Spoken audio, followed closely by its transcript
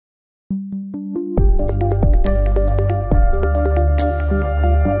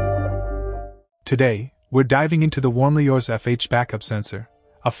Today, we're diving into the WarmlyYours FH backup sensor,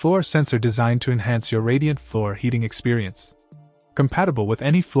 a floor sensor designed to enhance your radiant floor heating experience. Compatible with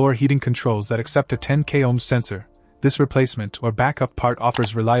any floor heating controls that accept a 10K ohm sensor, this replacement or backup part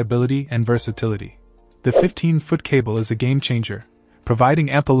offers reliability and versatility. The 15-foot cable is a game changer, providing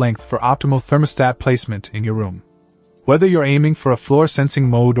ample length for optimal thermostat placement in your room. Whether you're aiming for a floor sensing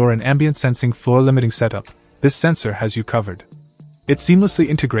mode or an ambient sensing floor limiting setup, this sensor has you covered. It seamlessly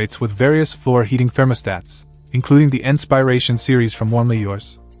integrates with various floor heating thermostats, including the Inspiration series from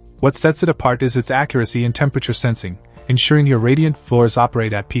WarmlyYours. What sets it apart is its accuracy in temperature sensing, ensuring your radiant floors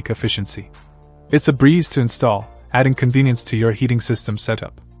operate at peak efficiency. It's a breeze to install, adding convenience to your heating system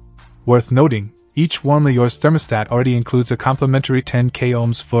setup. Worth noting, each WarmlyYours thermostat already includes a complimentary 10K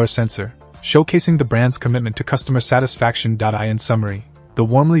ohms floor sensor, showcasing the brand's commitment to customer satisfaction. In summary, the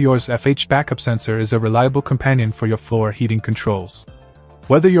WarmlyYours FH backup sensor is a reliable companion for your floor heating controls.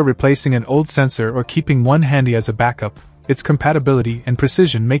 Whether you're replacing an old sensor or keeping one handy as a backup, its compatibility and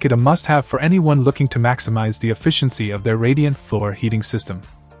precision make it a must-have for anyone looking to maximize the efficiency of their radiant floor heating system.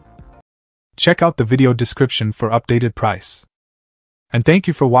 Check out the video description for updated price. And thank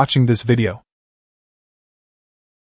you for watching this video.